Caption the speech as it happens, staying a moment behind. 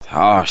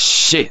Oh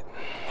shit,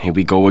 here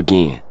we go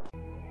again.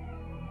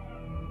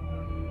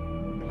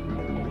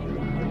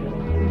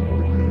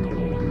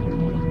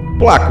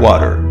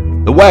 Blackwater,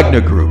 the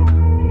Wagner Group,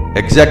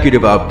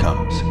 Executive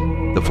Outcomes,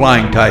 the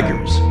Flying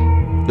Tigers,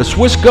 the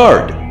Swiss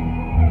Guard,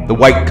 the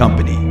White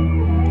Company,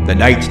 the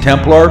Knights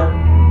Templar,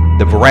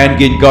 the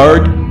Varangian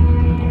Guard,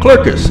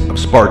 Clercus of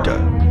Sparta,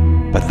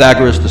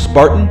 Pythagoras the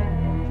Spartan,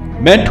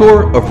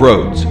 Mentor of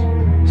Rhodes,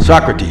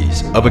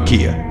 Socrates of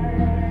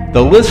Achaia.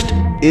 The list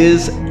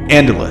is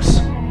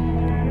endless.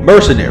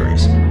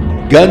 Mercenaries,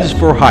 guns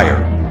for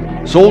hire,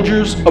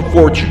 soldiers of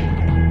fortune,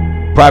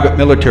 private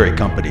military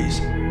companies,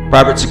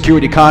 private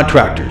security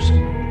contractors,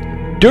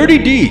 dirty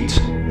deeds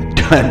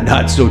done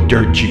not so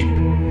dirt cheap.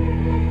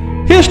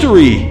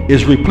 History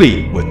is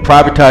replete with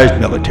privatized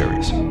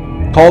militaries.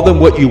 Call them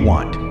what you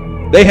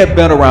want. They have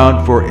been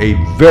around for a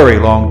very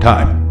long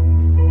time,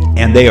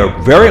 and they are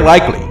very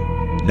likely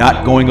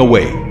not going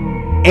away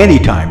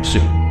anytime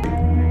soon.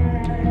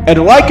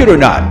 And like it or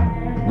not,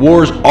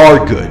 wars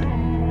are good,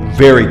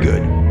 very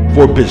good,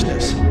 for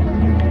business.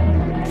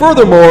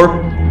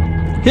 Furthermore,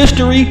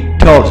 history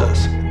tells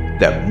us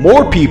that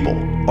more people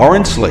are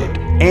enslaved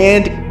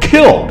and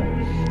killed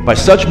by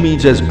such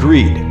means as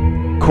greed,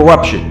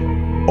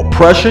 corruption,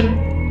 oppression,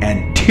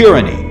 and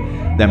tyranny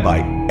than by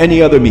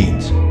any other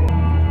means.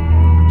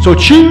 So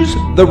choose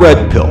the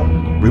red pill,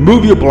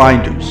 remove your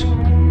blinders,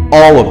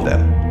 all of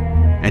them,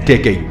 and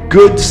take a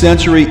good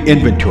sensory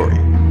inventory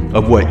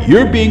of what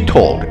you're being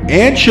told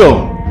and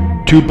shown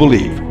to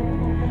believe.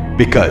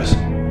 Because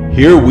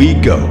here we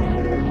go.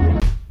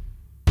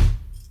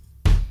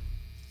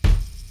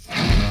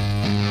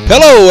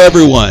 Hello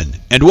everyone,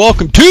 and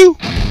welcome to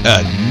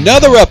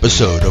another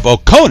episode of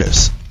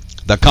Oconus,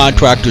 the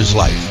Contractor's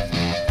Life.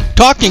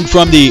 Talking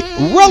from the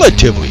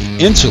relatively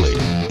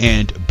insulated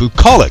and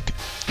bucolic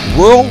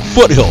rural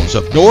foothills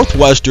of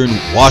northwestern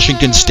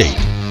Washington State,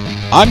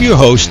 I'm your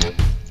host,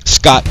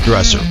 Scott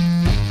Dresser.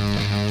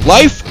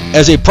 Life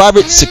as a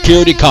private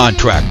security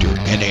contractor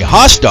in a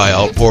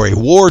hostile or a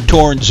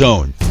war-torn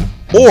zone,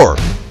 or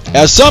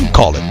as some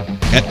call it,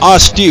 an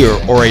austere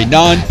or a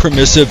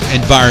non-permissive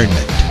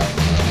environment.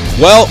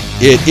 Well,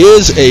 it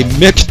is a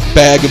mixed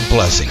bag of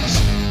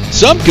blessings.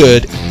 Some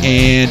good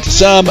and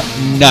some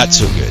not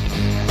so good.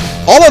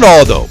 All in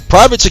all though,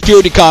 private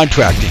security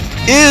contracting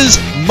is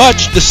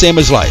much the same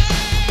as life.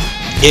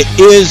 It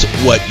is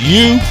what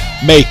you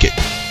make it.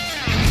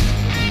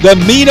 The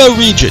MENA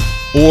region,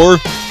 or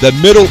the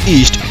Middle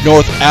East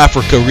North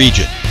Africa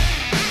region.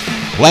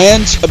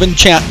 Lands of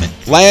enchantment,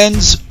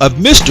 lands of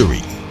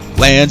mystery,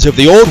 lands of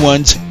the old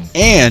ones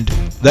and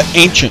the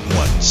ancient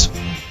ones.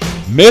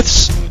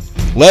 Myths,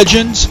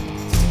 legends,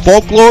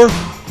 folklore,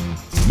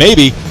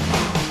 maybe.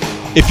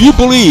 If you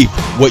believe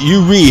what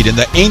you read in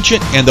the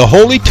ancient and the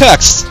holy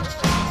texts,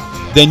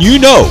 then you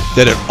know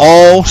that it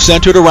all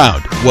centered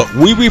around what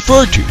we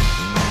refer to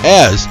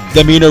as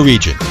the MENA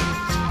region.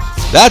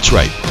 That's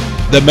right,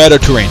 the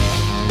Mediterranean.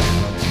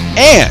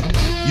 And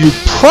you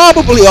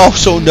probably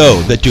also know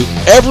that to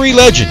every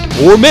legend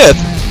or myth,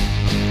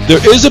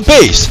 there is a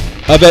base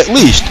of at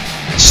least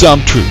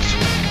some truth.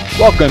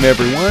 Welcome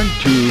everyone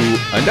to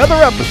another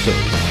episode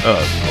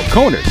of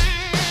Oconus,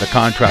 the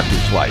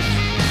Contractor's Life.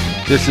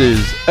 This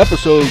is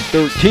episode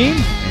 13,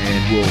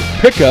 and we'll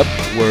pick up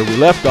where we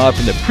left off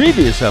in the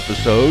previous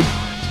episode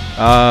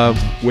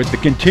with the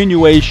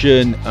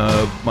continuation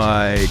of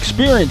my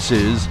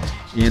experiences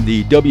in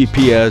the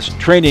WPS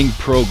training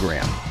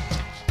program.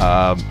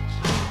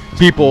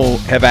 People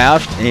have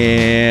asked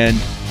and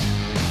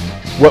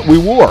what we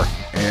wore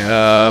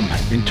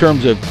in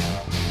terms of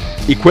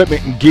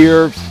equipment and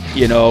gear.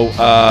 You know,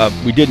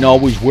 we didn't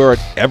always wear it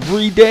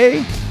every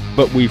day,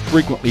 but we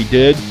frequently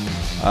did.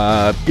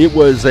 It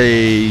was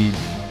a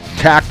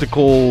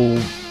tactical,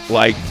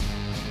 like,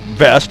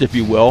 vest, if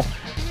you will.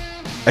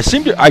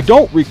 I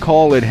don't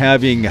recall it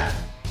having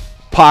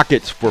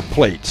pockets for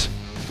plates,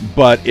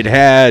 but it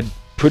had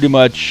pretty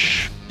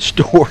much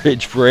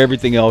storage for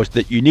everything else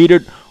that you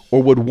needed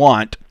or would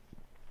want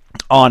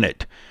on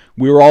it.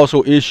 We were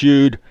also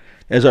issued,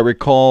 as I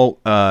recall,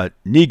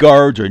 knee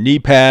guards or knee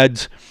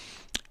pads.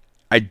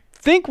 I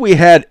think we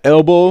had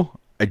elbow.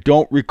 I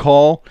don't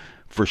recall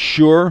for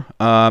sure.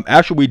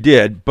 Actually, we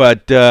did,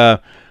 but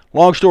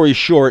long story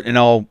short, and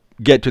I'll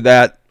get to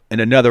that in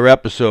another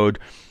episode,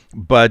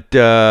 but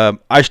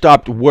I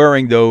stopped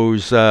wearing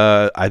those,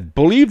 I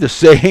believe, the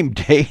same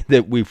day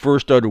that we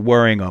first started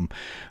wearing them,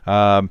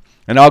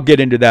 and I'll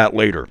get into that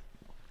later.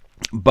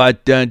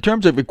 But in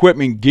terms of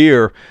equipment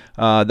gear,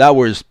 that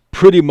was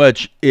pretty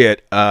much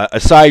it,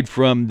 aside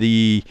from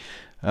the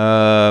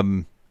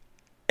M4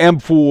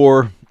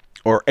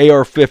 or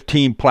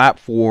AR-15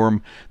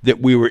 platform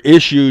that we were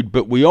issued,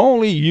 but we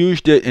only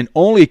used it and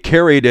only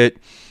carried it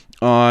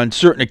on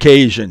certain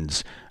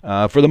occasions.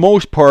 For the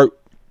most part,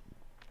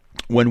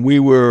 when we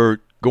were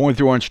going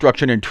through our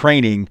instruction and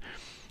training,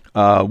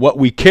 what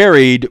we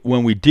carried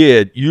when we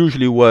did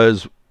usually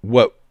was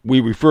what we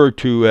referred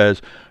to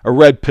as a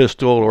red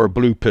pistol or a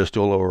blue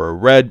pistol or a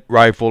red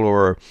rifle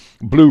or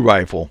a blue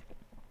rifle.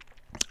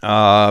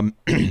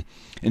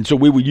 And so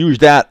we would use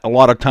that a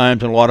lot of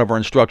times in a lot of our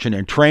instruction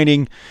and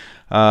training.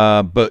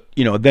 But,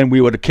 then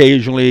we would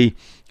occasionally,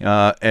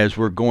 as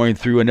we're going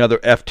through another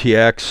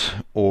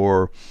FTX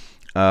or,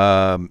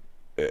 a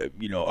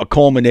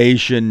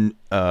culmination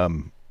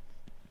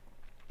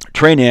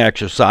training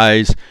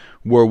exercise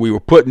where we were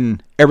putting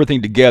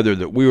everything together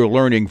that we were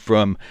learning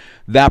from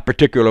that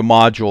particular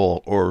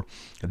module or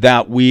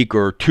that week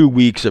or 2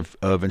 weeks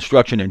of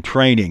instruction and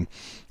training,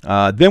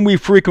 then we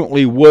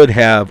frequently would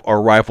have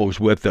our rifles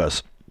with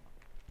us.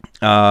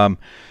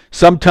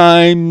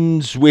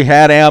 Sometimes we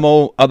had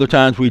ammo, other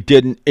times we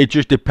didn't. It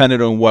just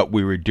depended on what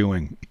we were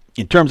doing.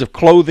 In terms of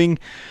clothing,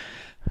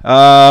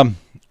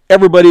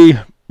 everybody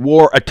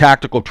wore a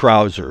tactical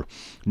trouser.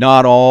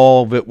 Not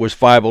all of it was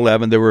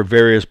 511. There were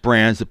various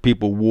brands that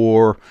people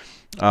wore.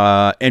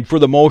 And for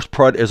the most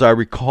part, as I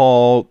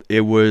recall,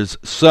 it was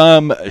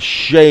some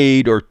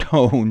shade or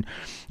tone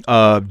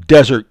of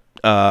desert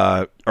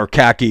or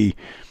khaki,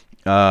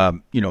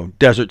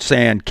 desert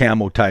sand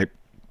camo type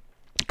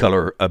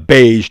color, a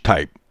beige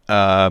type.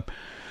 And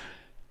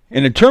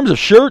in terms of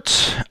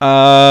shirts,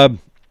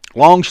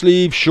 long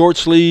sleeve, short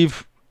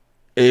sleeve,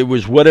 it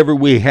was whatever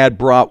we had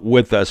brought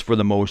with us for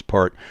the most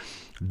part.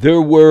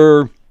 There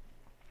were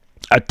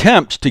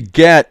attempts to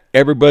get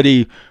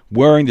everybody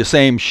wearing the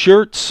same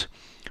shirts.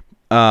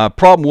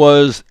 Problem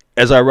was,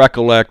 as I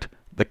recollect,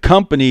 the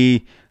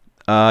company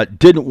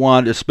didn't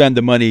want to spend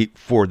the money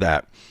for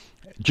that.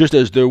 Just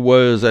as there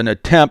was an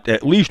attempt,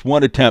 at least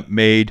one attempt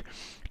made,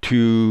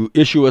 to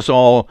issue us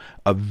all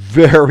a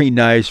very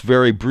nice,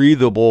 very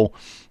breathable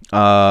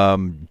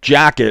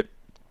jacket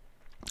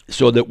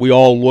so that we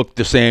all looked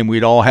the same.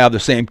 We'd all have the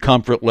same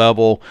comfort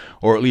level,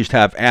 or at least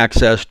have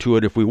access to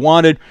it if we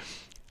wanted.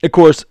 Of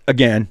course,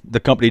 again, the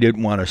company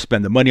didn't want to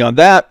spend the money on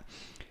that.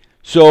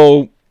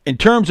 So in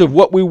terms of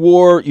what we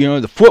wore,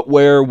 the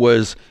footwear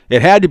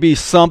it had to be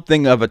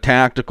something of a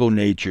tactical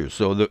nature.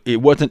 So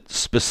it wasn't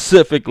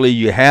specifically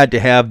you had to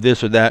have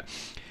this or that.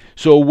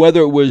 So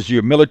whether it was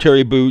your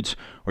military boots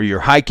or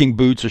your hiking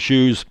boots or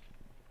shoes,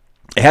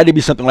 it had to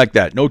be something like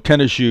that. No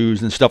tennis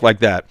shoes and stuff like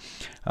that.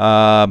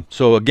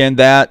 So again,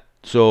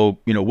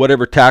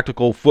 whatever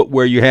tactical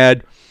footwear you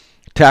had,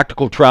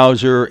 tactical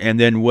trouser, and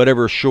then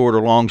whatever short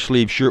or long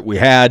sleeve shirt we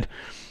had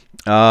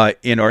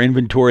in our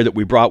inventory that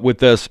we brought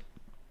with us.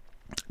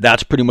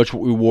 That's pretty much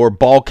what we wore.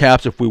 Ball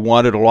caps if we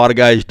wanted. A lot of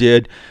guys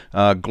did.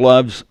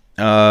 Gloves.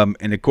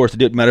 And of course, it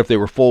didn't matter if they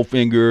were full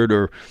fingered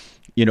or,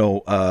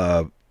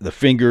 the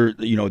finger,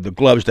 the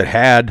gloves that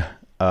had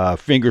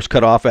fingers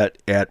cut off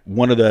at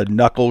one of the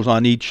knuckles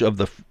on each of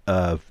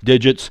the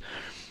digits.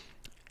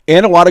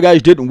 And a lot of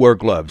guys didn't wear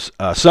gloves.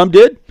 Some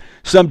did,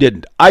 some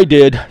didn't. I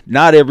did,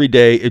 not every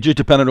day. It just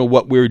depended on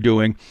what we were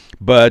doing.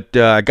 But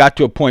I got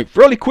to a point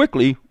fairly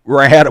quickly where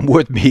I had them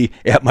with me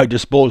at my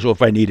disposal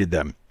if I needed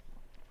them.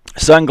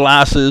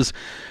 Sunglasses,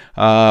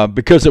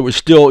 because it was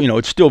still,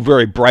 it's still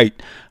very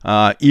bright,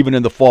 even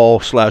in the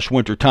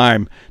fall/winter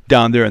time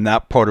down there in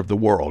that part of the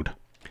world.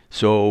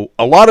 So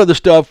a lot of the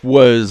stuff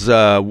was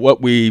what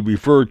we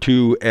refer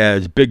to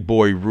as big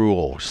boy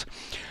rules.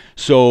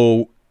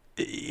 So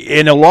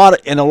in a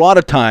lot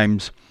of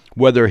times,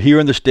 whether here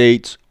in the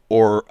States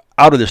or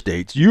out of the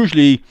States,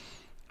 usually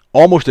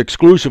almost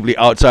exclusively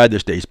outside the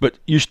States, but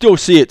you still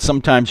see it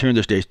sometimes here in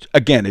the States.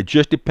 Again, it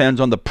just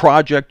depends on the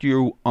project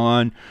you're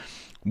on,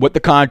 what the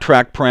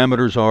contract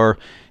parameters are,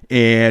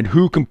 and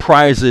who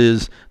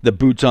comprises the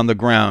boots on the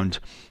ground.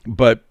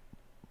 But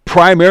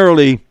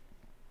primarily,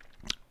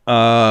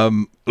 at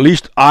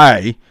least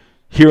I,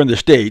 here in the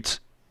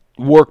States,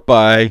 work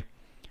by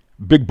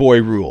big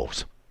boy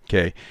rules.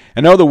 Okay.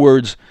 In other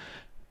words,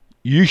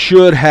 you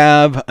should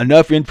have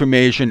enough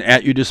information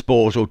at your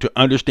disposal to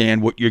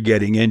understand what you're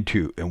getting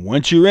into. And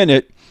once you're in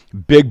it,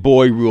 big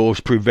boy rules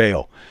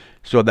prevail.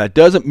 So that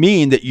doesn't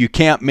mean that you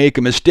can't make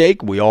a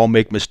mistake. We all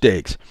make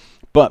mistakes.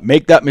 But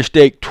make that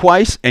mistake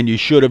twice and you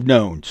should have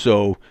known.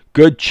 So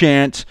good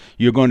chance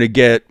you're going to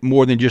get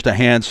more than just a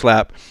hand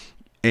slap,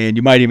 and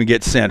you might even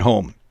get sent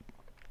home.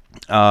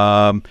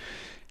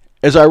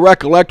 As I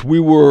recollect, we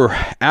were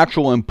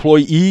actual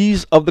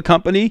employees of the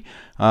company,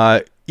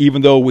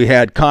 even though we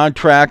had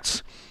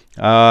contracts.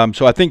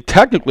 So I think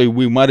technically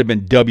we might have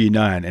been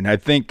W-9. And I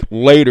think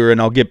later,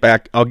 and I'll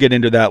get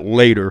into that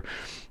later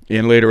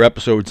in later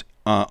episodes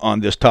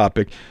on this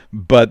topic.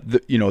 But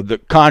the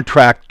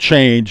contract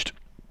changed.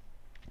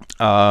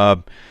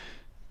 But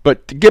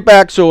to get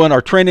back, so in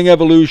our training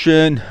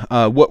evolution,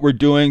 what we're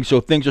doing, so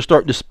things are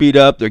starting to speed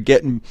up. They're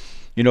getting,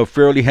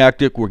 fairly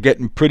hectic. We're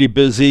getting pretty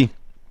busy.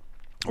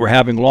 We're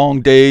having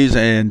long days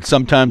and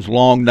sometimes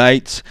long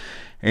nights.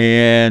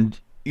 And,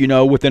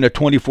 within a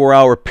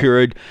 24-hour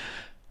period,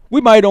 we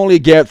might only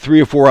get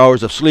 3 or 4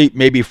 hours of sleep,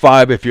 maybe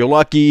 5 if you're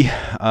lucky,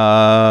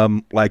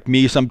 like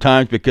me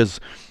sometimes, because,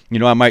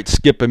 I might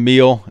skip a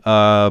meal.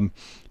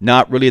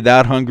 Not really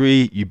that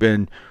hungry. You've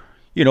been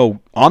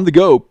on the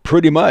go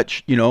pretty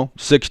much,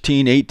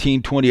 16,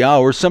 18, 20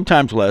 hours,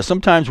 sometimes less.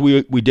 Sometimes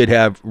we did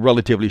have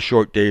relatively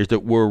short days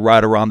that were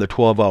right around the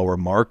 12-hour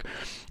mark.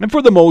 And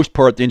for the most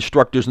part, the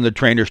instructors and the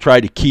trainers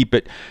try to keep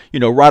it,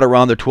 right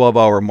around the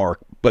 12-hour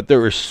mark. but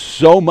there is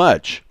so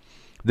much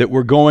that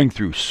we're going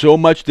through, so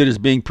much that is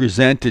being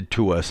presented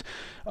to us.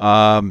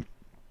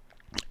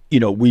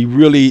 We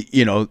really,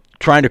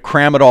 trying to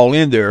cram it all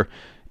in there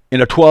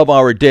in a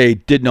 12-hour day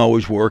didn't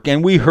always work.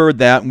 And we heard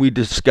that, and we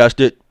discussed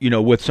it,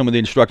 with some of the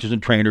instructors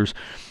and trainers.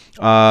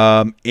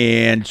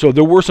 And so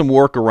there were some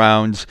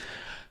workarounds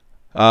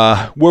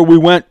where we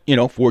went,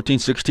 14,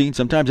 16,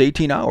 sometimes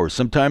 18 hours,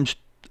 sometimes,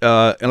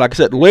 and like I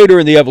said, later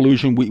in the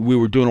evolution, we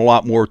were doing a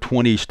lot more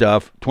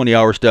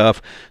 20-hour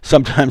stuff.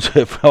 Sometimes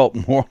it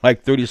felt more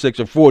like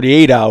 36 or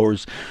 48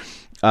 hours.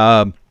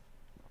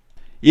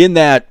 In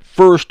that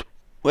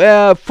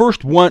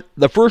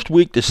the first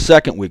week to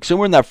second week,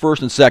 somewhere in that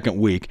first and second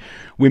week,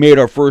 we made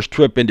our first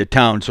trip into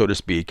town, so to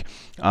speak.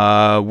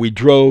 We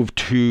drove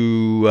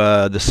to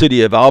the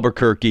city of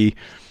Albuquerque,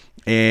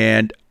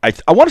 and I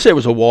want to say it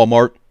was a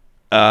Walmart.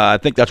 I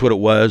think that's what it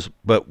was.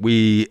 But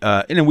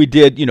and then we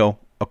did,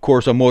 of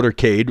course, a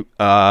motorcade,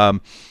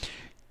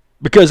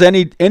 because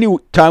any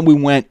time we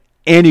went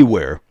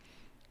anywhere,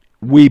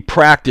 we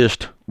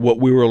practiced what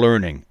we were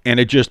learning, and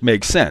it just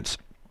makes sense.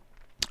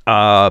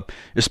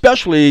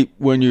 Especially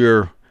when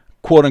you're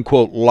quote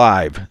unquote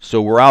live.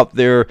 So we're out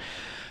there,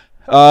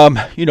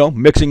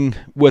 mixing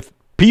with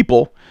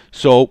people.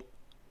 So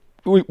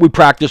we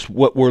practice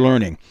what we're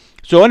learning.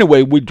 So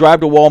anyway, we drive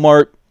to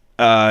Walmart.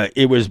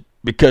 It was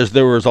because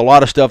there was a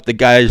lot of stuff the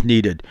guys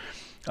needed.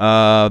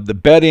 The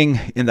bedding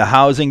in the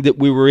housing that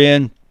we were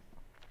in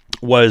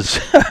was,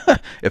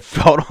 it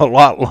felt a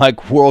lot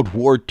like World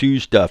War II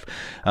stuff.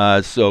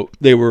 So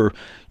they were,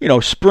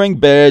 spring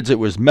beds. It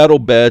was metal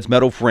beds,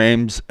 metal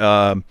frames,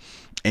 and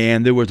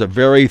there was a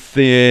very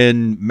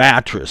thin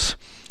mattress.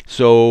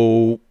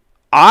 So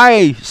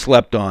I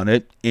slept on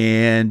it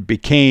and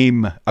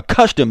became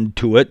accustomed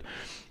to it,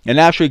 and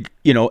actually,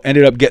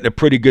 ended up getting a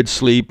pretty good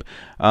sleep.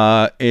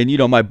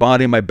 And my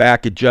body and my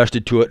back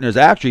adjusted to it, and it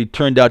actually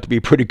turned out to be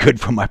pretty good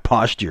for my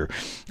posture.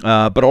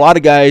 But a lot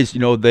of guys,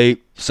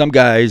 some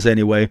guys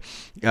anyway,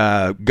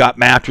 got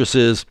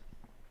mattresses,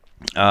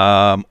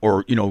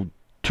 or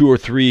 2 or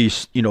 3,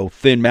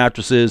 thin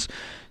mattresses.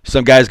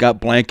 Some guys got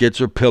blankets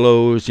or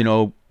pillows.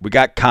 We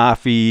got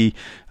coffee,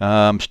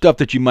 stuff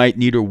that you might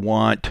need or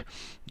want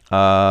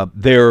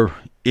there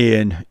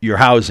in your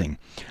housing.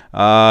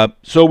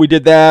 So we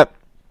did that,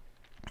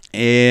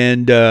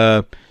 and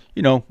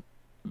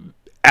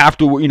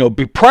after,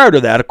 prior to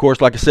that, of course,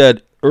 like I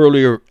said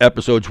earlier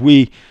episodes,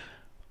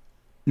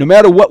 no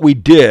matter what we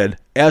did,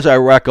 as I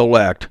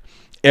recollect,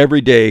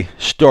 every day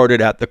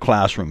started at the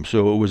classroom.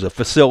 So it was a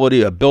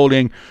facility, a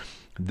building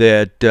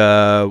that,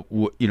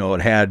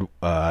 it had,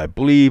 I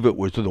believe it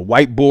was the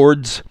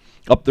whiteboards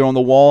up there on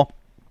the wall.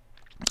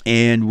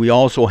 And we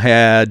also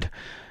had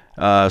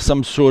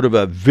some sort of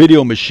a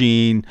video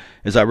machine,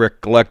 as I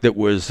recollect, that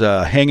was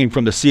hanging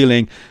from the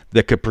ceiling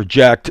that could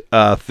project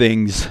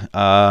things.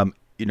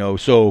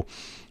 So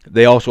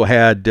they also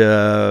had,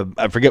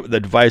 I forget what the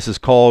device is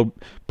called,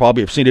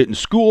 probably have seen it in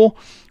school,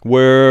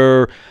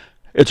 where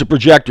it's a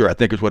projector, I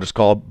think is what it's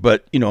called.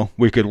 But,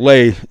 we could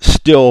lay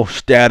still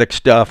static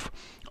stuff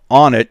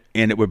on it,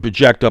 and it would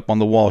project up on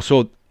the wall.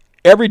 So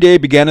every day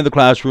began in the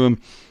classroom.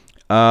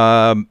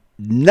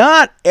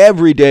 Not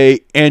every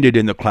day ended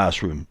in the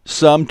classroom.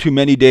 Some too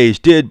many days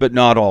did, but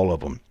not all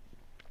of them.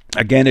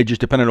 Again, it just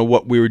depended on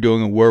what we were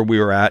doing and where we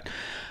were at,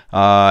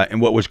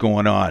 and what was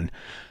going on.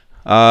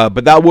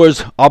 But that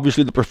was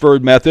obviously the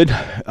preferred method.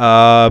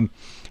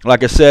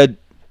 Like I said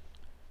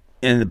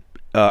in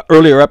the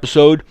earlier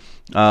episode,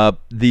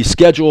 the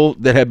schedule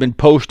that had been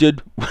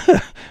posted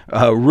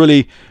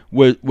really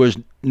was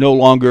no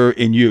longer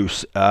in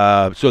use.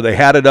 So they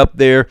had it up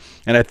there,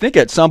 and I think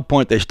at some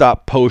point they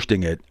stopped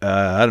posting it.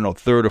 I don't know,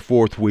 third or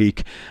fourth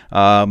week,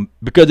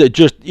 because it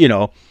just,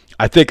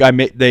 I think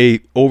they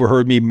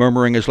overheard me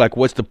murmuring. It's like,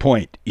 what's the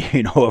point?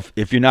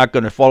 If you're not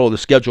going to follow the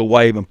schedule,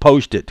 why even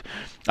post it?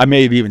 I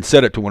may have even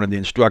said it to one of the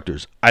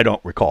instructors. I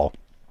don't recall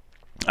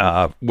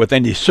with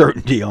any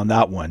certainty on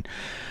that one.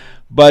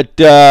 But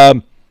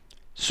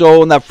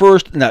so in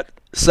that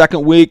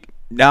second week,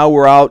 now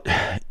we're out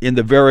in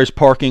the various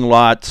parking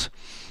lots,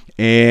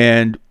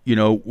 and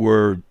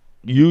we're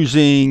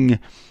using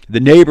the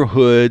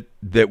neighborhood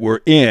that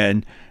we're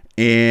in.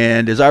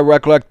 And as I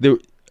recollect, it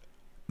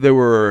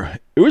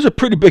was a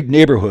pretty big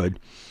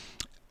neighborhood,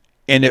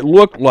 and it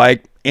looked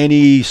like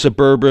any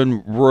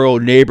suburban rural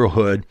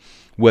neighborhood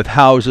with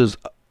houses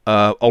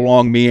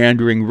along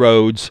meandering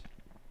roads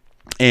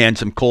and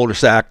some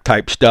cul-de-sac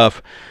type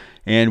stuff.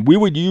 And we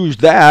would use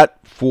that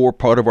for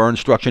part of our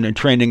instruction and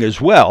training as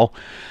well.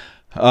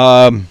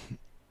 And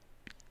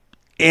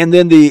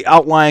then the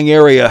outlying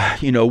area,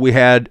 we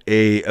had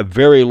a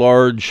very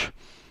large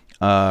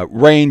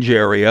range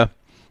area,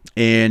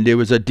 and it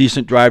was a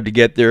decent drive to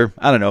get there.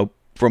 I don't know,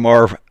 from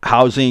our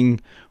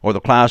housing or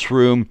the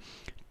classroom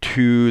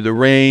to the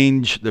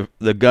range.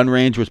 The gun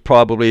range was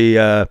probably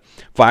a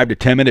 5 to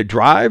 10 minute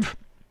drive.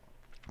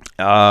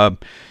 Along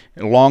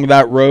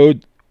that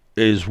road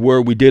is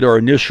where we did our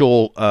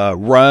initial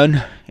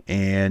run,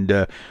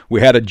 and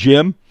we had a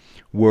gym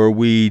where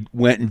we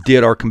went and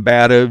did our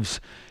combatives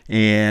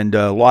and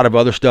a lot of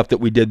other stuff that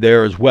we did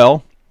there as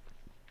well.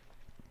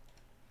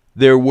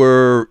 There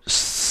were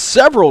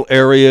several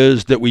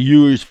areas that we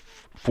used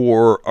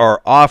for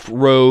our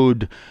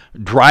off-road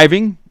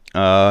driving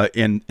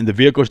in the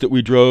vehicles that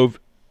we drove.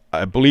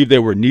 I believe they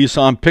were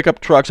Nissan pickup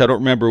trucks. I don't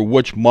remember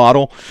which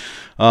model.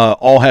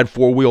 All had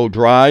four-wheel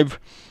drive.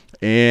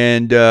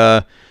 And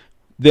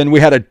then we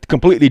had a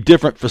completely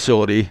different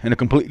facility in a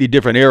completely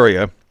different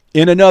area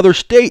in another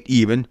state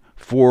even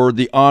for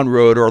the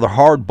on-road or the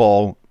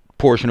hardball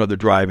portion of the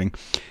driving.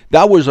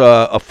 That was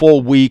a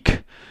full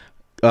week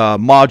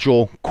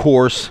module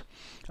course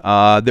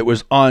that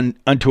was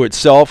unto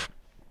itself.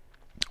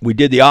 We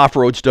did the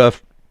off-road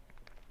stuff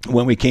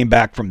when we came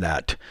back from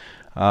that.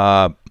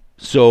 But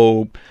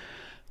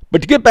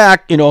to get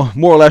back,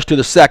 more or less to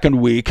the second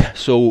week,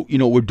 so,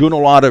 we're doing a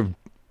lot of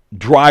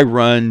dry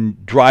run,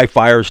 dry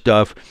fire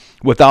stuff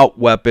without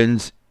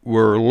weapons.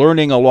 We're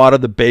learning a lot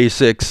of the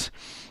basics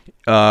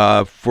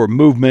for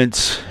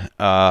movements,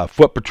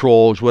 foot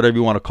patrols, whatever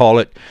you want to call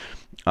it.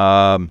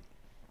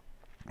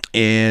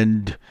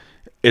 And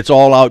it's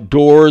all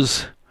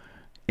outdoors,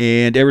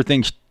 and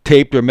everything's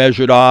taped or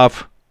measured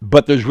off,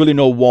 but there's really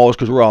no walls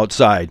because we're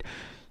outside.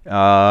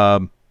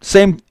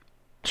 Same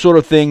sort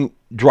of thing,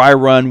 dry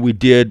run we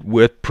did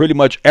with pretty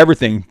much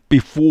everything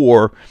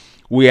before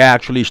we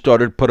actually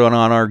started putting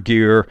on our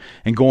gear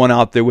and going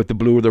out there with the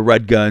blue or the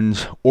red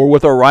guns or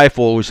with our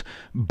rifles,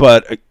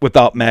 but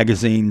without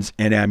magazines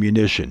and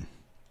ammunition.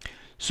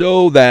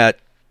 So that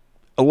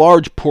a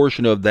large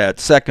portion of that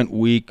second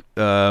week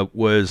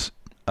was,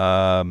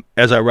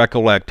 as I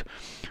recollect,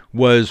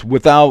 was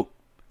without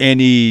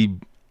any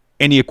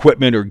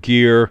equipment or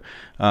gear.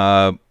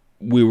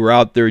 We were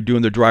out there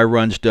doing the dry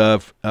run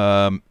stuff,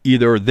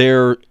 either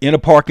there in a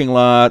parking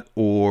lot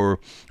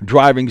or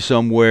driving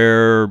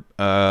somewhere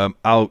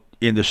out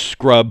in the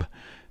scrub,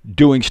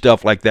 doing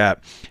stuff like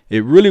that.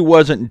 It really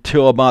wasn't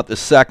until about the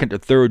second or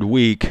third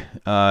week,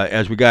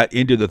 as we got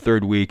into the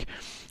third week,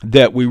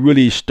 that we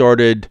really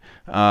started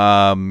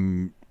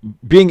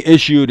being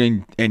issued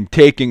and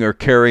taking or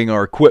carrying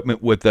our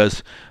equipment with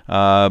us.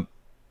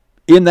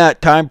 In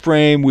that time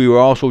frame, we were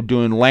also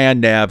doing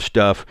land nav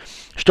stuff.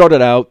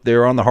 Started out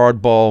there on the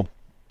hardball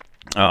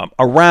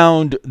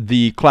around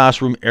the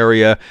classroom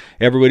area.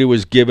 Everybody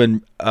was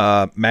given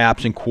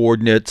maps and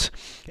coordinates,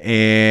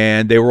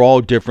 and they were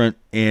all different,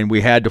 and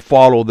we had to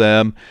follow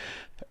them.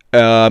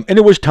 And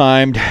it was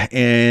timed,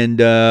 and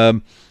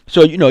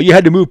so you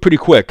had to move pretty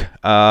quick.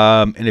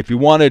 And if you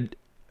wanted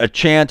a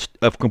chance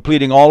of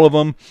completing all of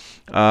them,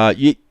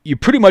 you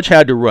pretty much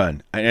had to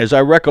run. As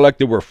I recollect,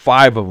 there were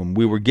 5 of them.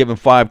 We were given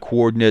 5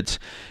 coordinates,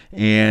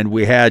 and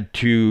we had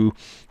to,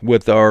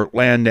 with our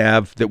land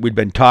nav that we'd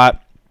been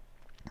taught,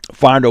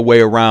 find our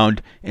way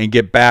around and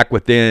get back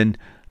within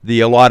the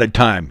allotted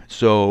time.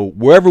 So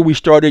wherever we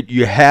started,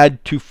 you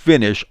had to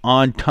finish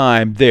on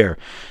time there,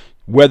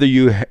 whether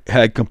you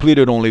had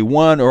completed only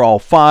 1 or all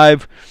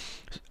 5.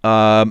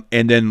 And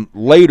then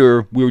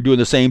later, we were doing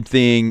the same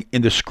thing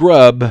in the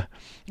scrub,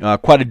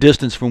 quite a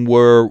distance from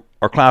where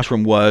our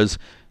classroom was.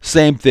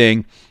 Same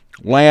thing,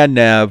 land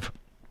nav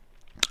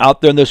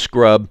out there in the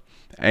scrub,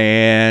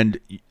 and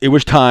it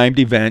was timed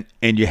event,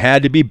 and you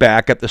had to be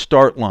back at the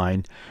start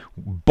line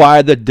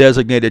by the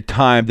designated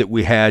time that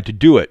we had to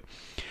do it.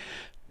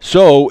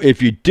 So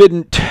if you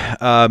didn't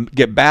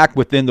get back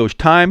within those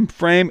time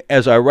frame,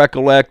 as I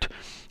recollect,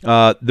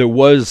 there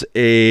was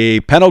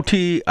a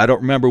penalty. I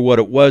don't remember what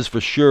it was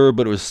for sure,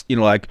 but it was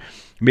like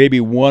maybe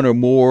 1 or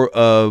more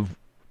of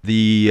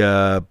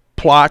the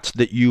plots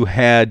that you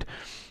had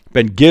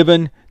been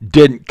given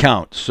didn't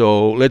count.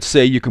 So let's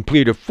say you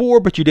completed 4,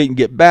 but you didn't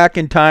get back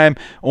in time,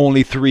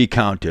 only 3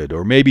 counted,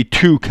 or maybe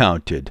 2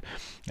 counted.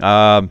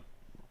 So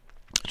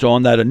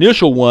on that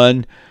initial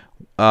one,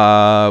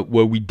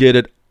 where we did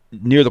it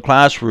near the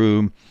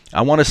classroom,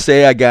 I want to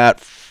say I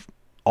got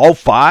all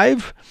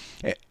 5,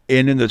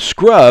 and in the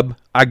scrub,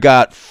 I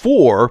got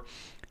 4.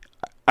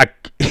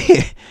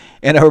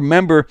 And I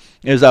remember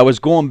as I was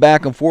going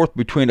back and forth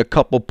between a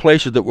couple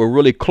places that were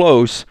really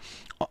close,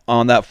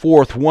 on that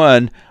 4th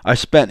one, I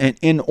spent an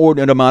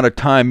inordinate amount of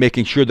time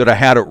making sure that I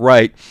had it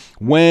right,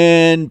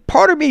 when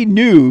part of me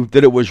knew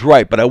that it was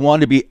right, but I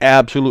wanted to be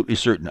absolutely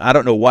certain. I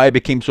don't know why I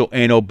became so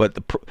anal, but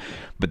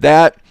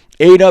that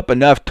ate up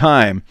enough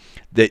time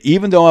that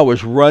even though I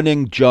was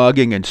running,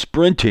 jogging, and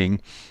sprinting,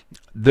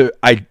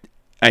 I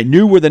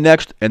knew where the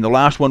next and the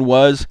last one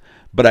was,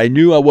 but I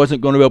knew I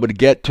wasn't going to be able to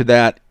get to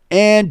that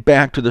and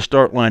back to the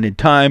start line in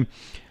time.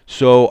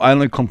 So I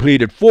only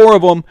completed 4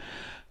 of them,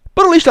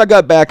 but at least I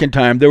got back in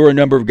time. There were a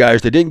number of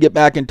guys that didn't get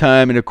back in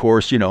time, and of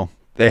course,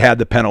 they had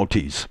the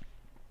penalties.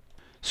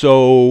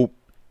 So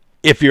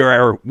if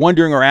you're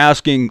wondering or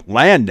asking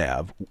land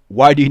nav,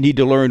 why do you need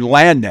to learn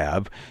land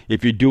nav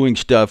if you're doing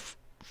stuff?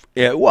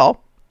 Sometimes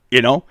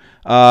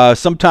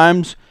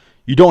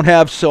you don't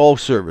have cell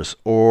service,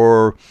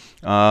 or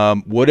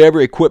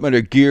whatever equipment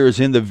or gear is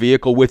in the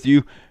vehicle with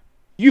you,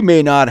 it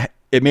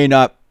may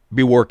not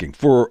be working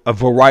for a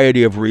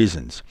variety of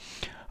reasons.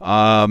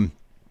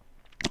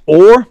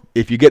 Or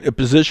if you get in a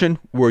position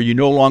where you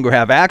no longer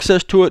have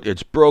access to it,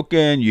 it's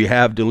broken, you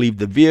have to leave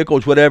the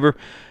vehicles, whatever,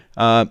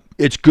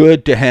 it's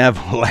good to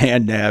have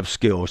land nav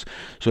skills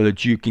so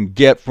that you can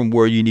get from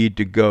where you need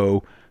to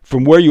go,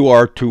 from where you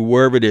are to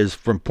wherever it is,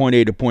 from point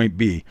A to point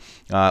B.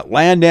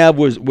 Land nav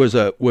was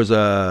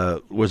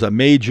a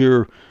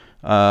major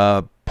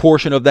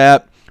portion of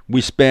that.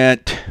 We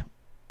spent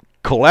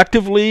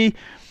collectively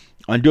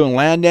on doing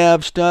land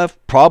nav stuff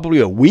probably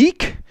a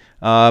week.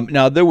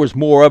 Now, there was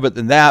more of it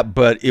than that,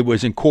 but it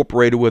was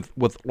incorporated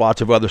with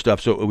lots of other stuff.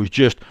 So it was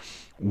just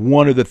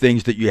one of the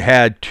things that you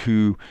had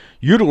to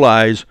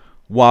utilize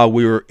while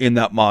we were in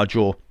that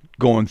module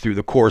going through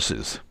the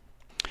courses.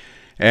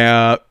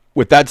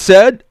 With that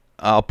said,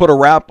 I'll put a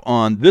wrap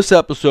on this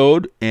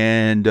episode,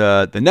 and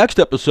the next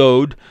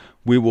episode,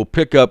 we will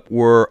pick up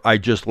where I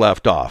just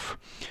left off.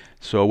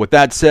 So with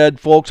that said,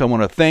 folks, I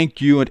want to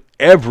thank you and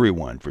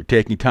everyone for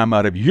taking time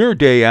out of your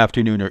day,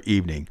 afternoon, or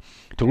evening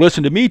to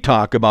listen to me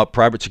talk about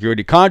private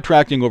security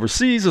contracting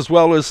overseas, as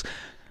well as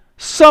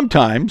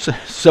sometimes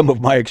some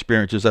of my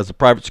experiences as a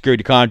private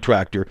security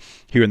contractor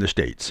here in the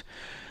States.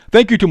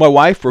 Thank you to my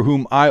wife, for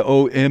whom I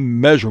owe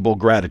immeasurable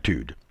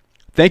gratitude.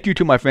 Thank you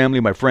to my family,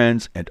 my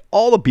friends, and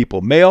all the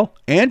people, male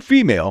and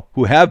female,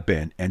 who have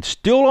been and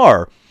still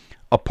are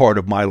a part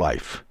of my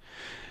life.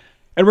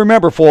 And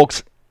remember,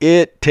 folks,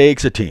 it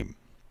takes a team.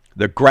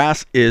 The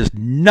grass is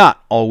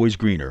not always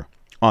greener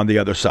on the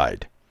other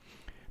side.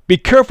 Be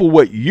careful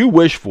what you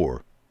wish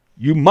for.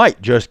 You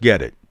might just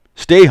get it.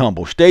 Stay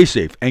humble, stay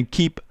safe, and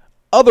keep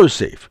others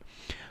safe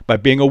by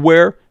being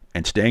aware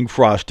and staying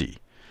frosty.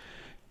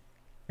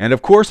 And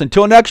of course,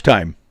 until next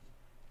time,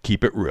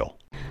 keep it real.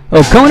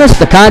 Oconus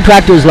the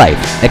Contractor's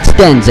Life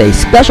extends a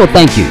special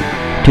thank you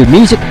to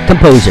music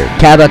composer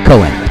Kava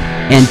Cohen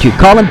and to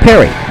Colin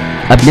Perry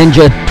of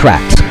Ninja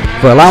Tracks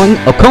for allowing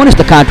Oconus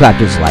the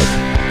Contractor's Life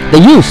the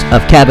use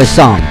of Kava's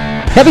song,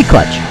 Heavy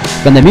Clutch,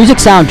 from the music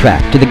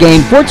soundtrack to the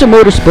game Forza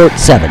Motorsport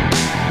 7.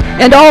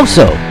 And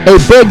also, a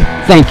big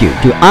thank you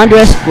to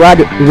Andres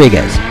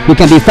Rodriguez, who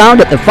can be found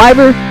at the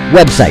Fiverr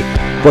website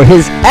for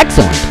his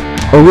excellent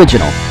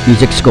original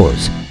music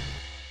scores.